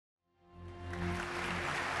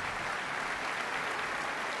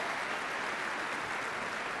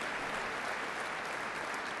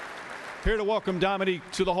Here to welcome Dominique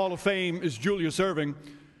to the Hall of Fame is Julius Erving.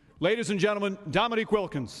 Ladies and gentlemen, Dominique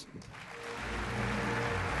Wilkins.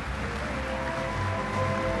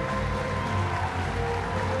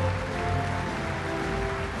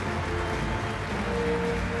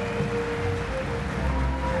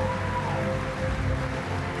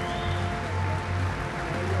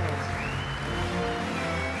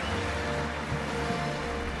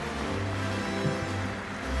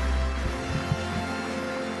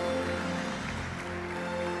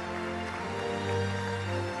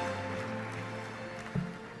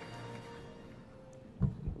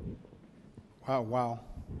 Wow.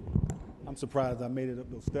 I'm surprised I made it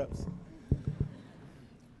up those steps.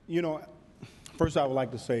 You know, first I would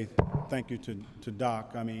like to say thank you to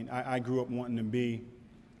Doc. I mean, I grew up wanting to be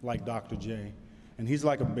like Dr. J, and he's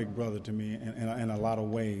like a big brother to me in a lot of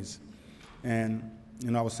ways. And,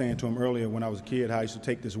 you know, I was saying to him earlier when I was a kid how I used to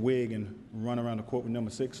take this wig and run around the court with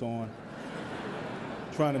number 6 on,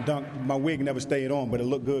 trying to dunk. My wig never stayed on, but it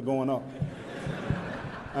looked good going up.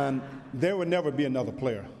 And there would never be another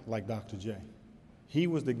player like Dr. J. He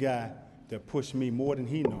was the guy that pushed me more than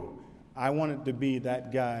he knew. I wanted to be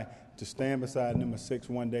that guy to stand beside number 6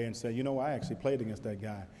 one day and say, you know, I actually played against that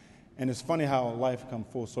guy. And it's funny how life comes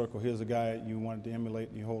full circle. Here's a guy you wanted to emulate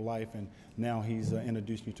your whole life, and now he's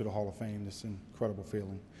introduced you to the Hall of Fame. This incredible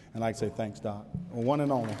feeling. And I'd like to say thanks, Doc. One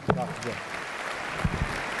and only, Dr. J.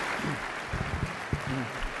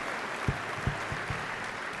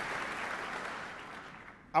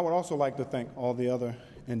 I would also like to thank all the other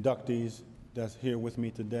inductees that's here with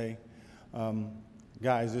me today.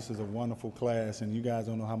 Guys, this is a wonderful class, and you guys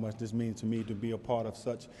don't know how much this means to me to be a part of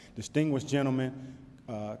such distinguished gentlemen,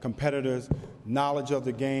 competitors, knowledge of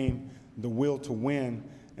the game, the will to win,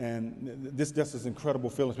 and this just is incredible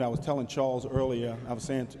feeling. I was telling Charles earlier, I was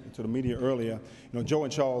saying to the media earlier, you know, Joe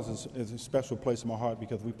and Charles is a special place in my heart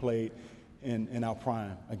because we played in our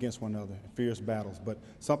prime against one another, fierce battles. But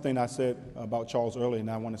something I said about Charles earlier,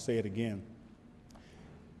 and I want to say it again,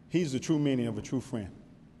 he's the true meaning of a true friend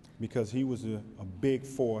because he was a big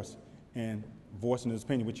force in voicing his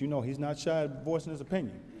opinion. But you know, he's not shy of voicing his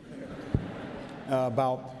opinion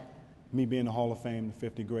about me being in the Hall of Fame, the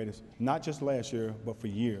 50 greatest, not just last year, but for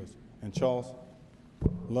years. And Charles,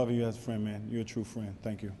 love you as a friend, man. You're a true friend.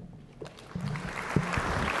 Thank you.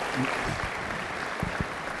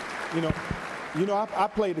 You know, I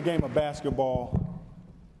played the game of basketball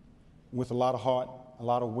with a lot of heart, a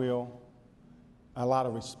lot of will, a lot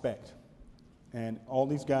of respect. And all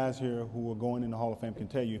these guys here who are going in the Hall of Fame can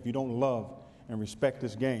tell you, if you don't love and respect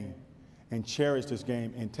this game and cherish this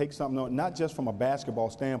game and take something on, not just from a basketball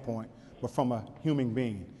standpoint, but from a human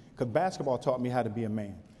being. Because basketball taught me how to be a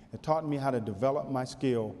man. It taught me how to develop my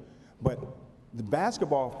skill. But the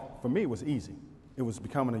basketball, for me, was easy. It was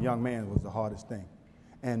becoming a young man was the hardest thing.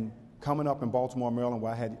 And coming up in Baltimore, Maryland,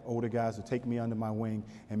 where I had older guys to take me under my wing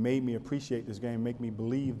and made me appreciate this game, make me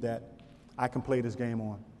believe that I can play this game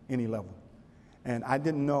on any level. And I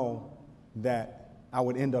didn't know that I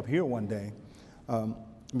would end up here one day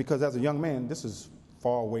because as a young man, this is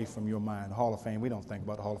far away from your mind. The Hall of Fame, we don't think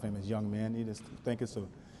about the Hall of Fame as young men. You just think it's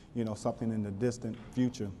something in the distant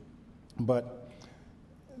future. But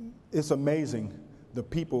it's amazing the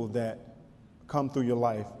people that come through your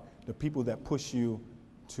life, the people that push you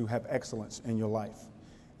to have excellence in your life.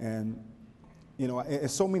 And, you know,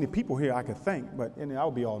 it's so many people here I could thank, but I'll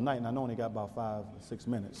be all night, and I only got about 5 or 6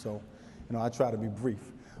 minutes, so, you know, I try to be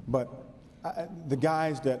brief. But the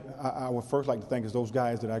guys that I would first like to thank is those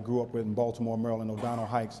guys that I grew up with in Baltimore, Maryland, O'Donnell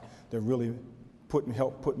Heights, that really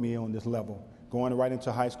helped put me on this level. Going right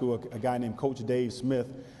into high school, a guy named Coach Dave Smith.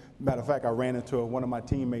 Matter of fact, I ran into one of my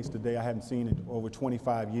teammates today I hadn't seen in over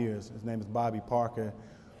 25 years. His name is Bobby Parker,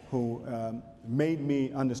 who made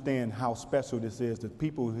me understand how special this is, that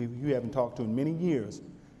people who you haven't talked to in many years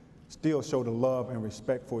still show the love and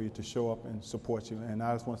respect for you to show up and support you. And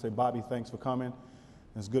I just want to say, Bobby, thanks for coming.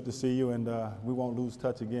 It's good to see you, and we won't lose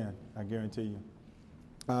touch again, I guarantee you.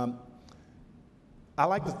 I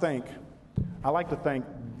like to thank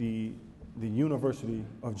the University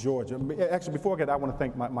of Georgia. Actually, before I get, I want to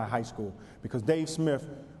thank my high school, because Dave Smith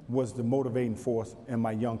was the motivating force in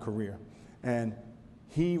my young career. And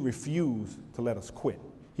he refused to let us quit.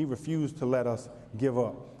 He refused to let us give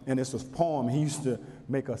up. And it's a poem he used to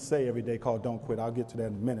make us say every day called Don't Quit. I'll get to that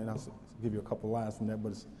in a minute. I'll give you a couple lines from that.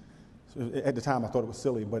 But at the time, I thought it was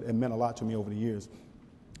silly, but it meant a lot to me over the years.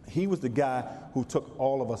 He was the guy who took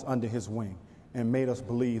all of us under his wing and made us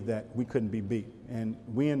believe that we couldn't be beat. And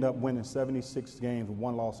we ended up winning 76 games with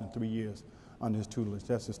 1 loss in 3 years under his tutelage.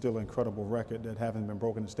 That's still an incredible record that hasn't been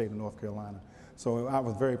broken in the state of North Carolina. So I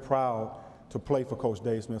was very proud to play for Coach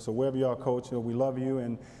Dave Smith. So wherever you are, Coach, we love you.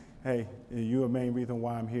 And hey, you're the main reason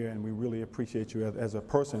why I'm here, and we really appreciate you as a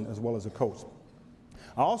person as well as a coach.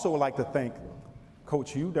 I also would like to thank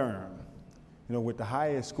Coach Hugh Durham, with the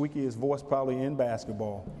highest, squeakiest voice probably in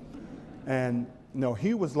basketball. And,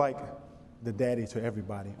 he was like the daddy to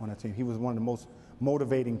everybody on that team. He was one of the most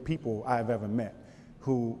motivating people I've ever met,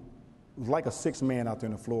 who was like a sixth man out there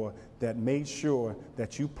on the floor that made sure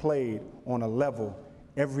that you played on a level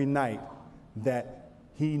every night that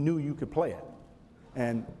he knew you could play it.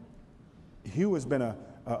 And Hugh has been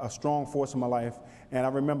a strong force in my life. And I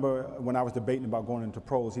remember when I was debating about going into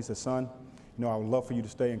pros, he said, son, I would love for you to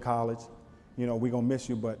stay in college. We're going to miss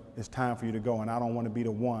you, but it's time for you to go, and I don't want to be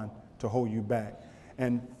the one to hold you back.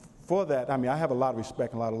 And for that, I have a lot of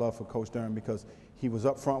respect and a lot of love for Coach Durham because he was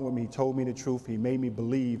up front with me. He told me the truth. He made me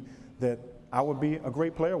believe that I would be a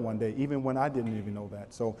great player one day, even when I didn't even know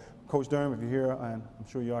that. So, Coach Durham, if you're here, and I'm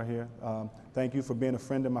sure you are here, thank you for being a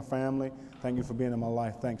friend of my family. Thank you for being in my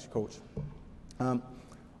life. Thanks, Coach.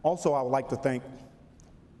 Also, I would like to thank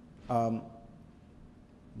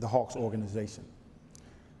the Hawks organization.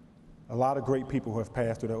 A lot of great people who have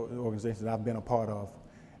passed through the organization that I've been a part of.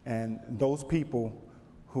 And those people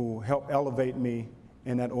who helped elevate me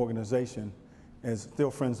in that organization is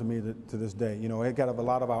still friends of me to this day. It got a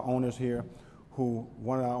lot of our owners here who,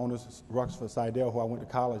 one of our owners, Ruxford Seidel, who I went to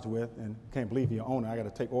college with, and can't believe he's an owner. I got to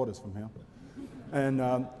take orders from him. And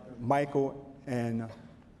Michael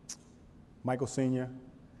Sr.,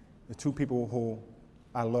 the two people who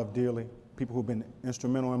I love dearly, people who've been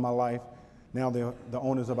instrumental in my life. Now they're the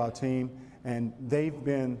owners of our team, and they've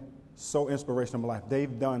been so inspirational in my life.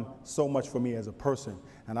 They've done so much for me as a person,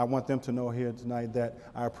 and I want them to know here tonight that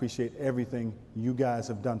I appreciate everything you guys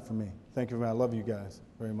have done for me. Thank you very much. I love you guys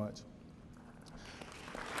very much.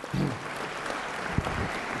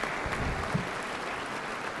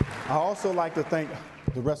 I also like to thank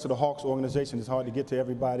the rest of the Hawks organization. It's hard to get to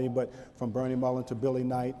everybody, but from Bernie Mullen to Billy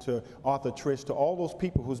Knight to Arthur Trish to all those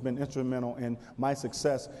people who's been instrumental in my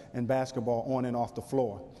success in basketball on and off the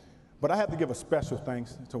floor. But I have to give a special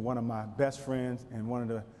thanks to one of my best friends and one of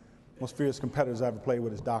the most fierce competitors I ever played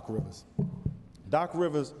with is Doc Rivers. Doc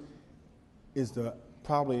Rivers is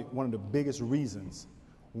probably one of the biggest reasons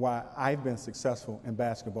why I've been successful in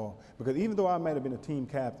basketball. Because even though I might have been a team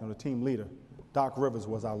captain or a team leader, Doc Rivers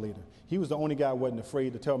was our leader. He was the only guy who wasn't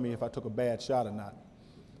afraid to tell me if I took a bad shot or not.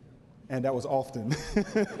 And that was often.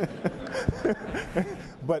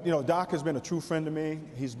 But, Doc has been a true friend to me.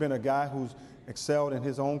 He's been a guy who's excelled in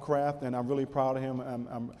his own craft, and I'm really proud of him.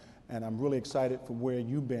 And I'm really excited for where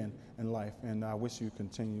you've been in life, and I wish you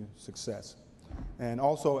continued success. And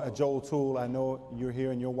also, Joel Toole, I know you're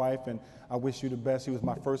here and your wife, and I wish you the best. He was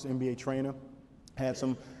my first NBA trainer. Had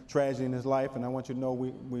some tragedy in his life, and I want you to know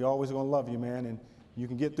we always going to love you, man, and you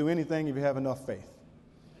can get through anything if you have enough faith.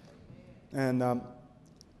 And I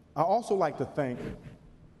also like to thank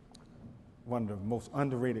one of the most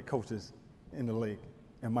underrated coaches in the league,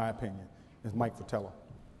 in my opinion, is Mike Fratello.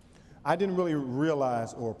 I didn't really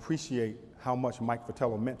realize or appreciate how much Mike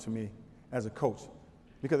Fratello meant to me as a coach,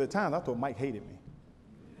 because at times I thought Mike hated me.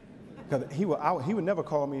 Because he would never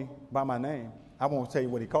call me by my name. I won't tell you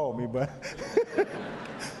what he called me, but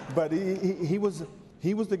but he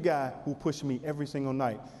was the guy who pushed me every single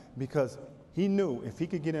night, because he knew if he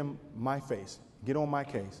could get in my face, get on my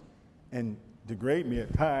case, and degrade me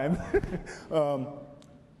at times,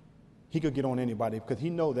 he could get on anybody, because he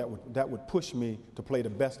knew that would push me to play the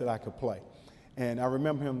best that I could play. And I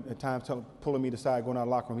remember him at times pulling me aside, going out of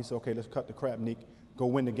the locker room. He said, okay, let's cut the crap, Nick. Go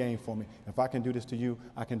win the game for me. If I can do this to you,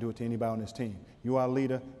 I can do it to anybody on this team. You are a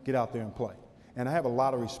leader. Get out there and play. And I have a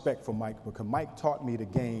lot of respect for Mike, because Mike taught me the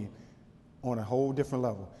game on a whole different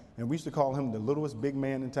level. And we used to call him the littlest big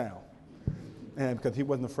man in town, and because he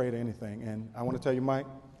wasn't afraid of anything. And I want to tell you, Mike,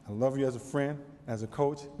 I love you as a friend, as a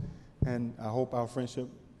coach, and I hope our friendship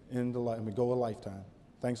go a lifetime.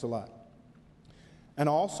 Thanks a lot. And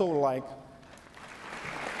I also like,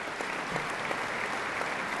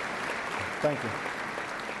 thank you.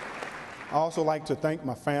 I also like to thank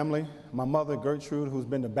my family, my mother, Gertrude, who's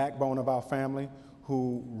been the backbone of our family,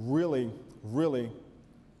 who really, really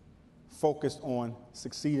focused on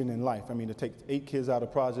succeeding in life. I mean, to take 8 kids out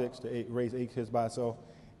of projects, to raise 8 kids by itself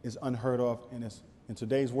is unheard of, and in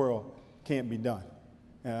today's world can't be done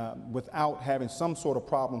without having some sort of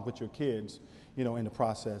problem with your kids, in the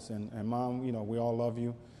process. And Mom, we all love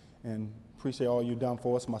you and appreciate all you've done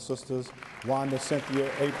for us. My sisters, Wanda, Cynthia,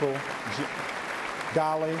 April,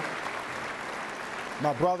 Dolly.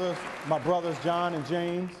 My brothers, John and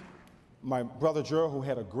James. My brother, Gerald, who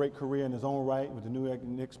had a great career in his own right with the New York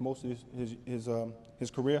Knicks most of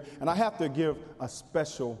his career. And I have to give a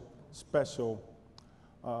special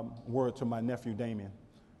word to my nephew, Damien.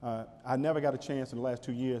 I never got a chance in the last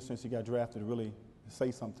 2 years since he got drafted to really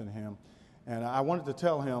say something to him. And I wanted to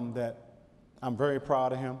tell him that I'm very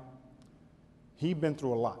proud of him. He'd been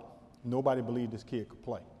through a lot. Nobody believed this kid could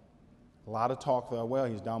play. A lot of talk, well,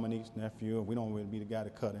 he's Dominique's nephew. We don't really be the guy to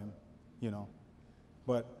cut him, you know.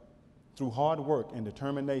 But through hard work and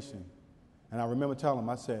determination, and I remember telling him,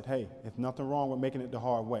 I said, hey, if nothing wrong with making it the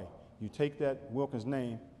hard way, you take that Wilkins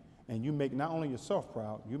name and you make not only yourself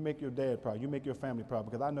proud, you make your dad proud, you make your family proud,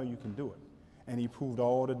 because I know you can do it. And he proved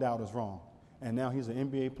all the doubters wrong. And now he's an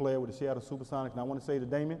NBA player with the Seattle Supersonics. And I want to say to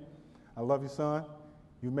Damien, I love you, son.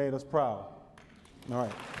 You made us proud. All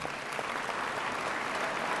right.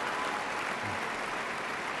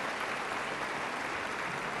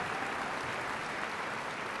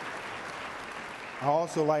 I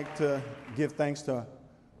also like to give thanks to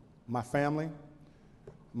my family,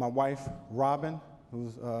 my wife, Robin,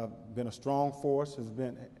 who's been a strong force,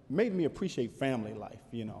 made me appreciate family life,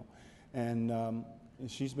 you know. And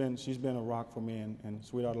she's been a rock for me, and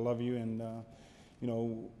sweetheart, I love you. And, you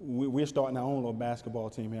know, we're starting our own little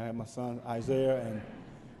basketball team here. I have my son, Isaiah,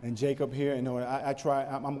 and Jacob here. And, you know,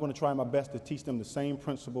 I'm going to try my best to teach them the same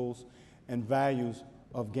principles and values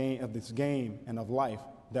of this game and of life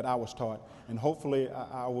that I was taught. And hopefully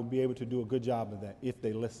I will be able to do a good job of that if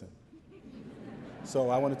they listen. So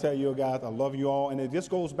I want to tell you guys, I love you all. And it just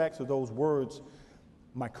goes back to those words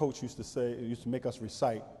my coach used to say, used to make us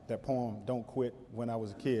recite that poem, Don't Quit, when I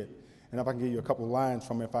was a kid. And if I can give you a couple of lines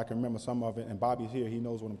from it, if I can remember some of it, and Bobby's here, he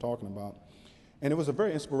knows what I'm talking about. And it was a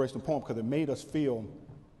very inspirational poem because it made us feel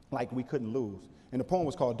like we couldn't lose. And the poem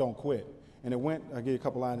was called Don't Quit. And it went, I'll give you a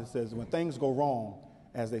couple of lines, it says, when things go wrong,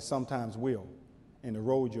 as they sometimes will, and the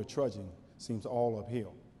road you're trudging seems all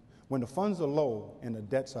uphill. When the funds are low and the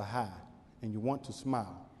debts are high, and you want to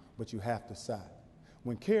smile, but you have to sigh.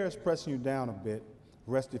 When care is pressing you down a bit,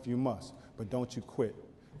 rest if you must, but don't you quit.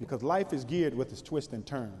 Because life is geared with its twists and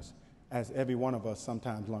turns, as every one of us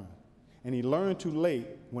sometimes learn. And he learned too late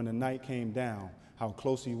when the night came down, how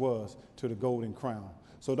close he was to the golden crown.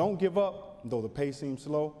 So don't give up, though the pace seems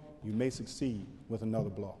slow, you may succeed with another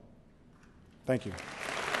blow. Thank you.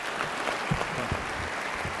 Thank you.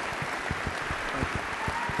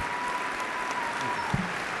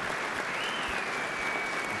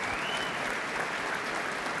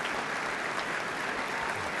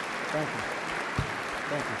 Thank you.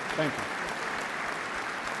 Thank you. Thank you.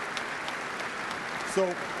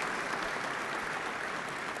 So,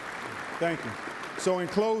 thank you. So in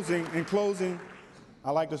closing,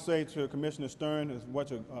 I'd like to say to Commissioner Stern, it's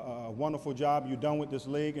what a wonderful job you've done with this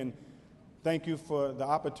league, and thank you for the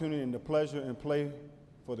opportunity and the pleasure and play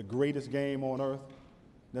for the greatest game on earth.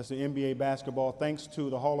 That's the NBA basketball. Thanks to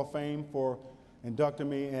the Hall of Fame for inducting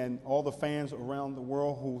me and all the fans around the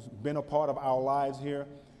world who's been a part of our lives here.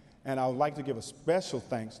 And I would like to give a special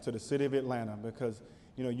thanks to the city of Atlanta because,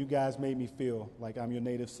 you know, you guys made me feel like I'm your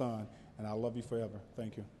native son, and I love you forever.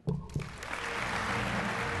 Thank you.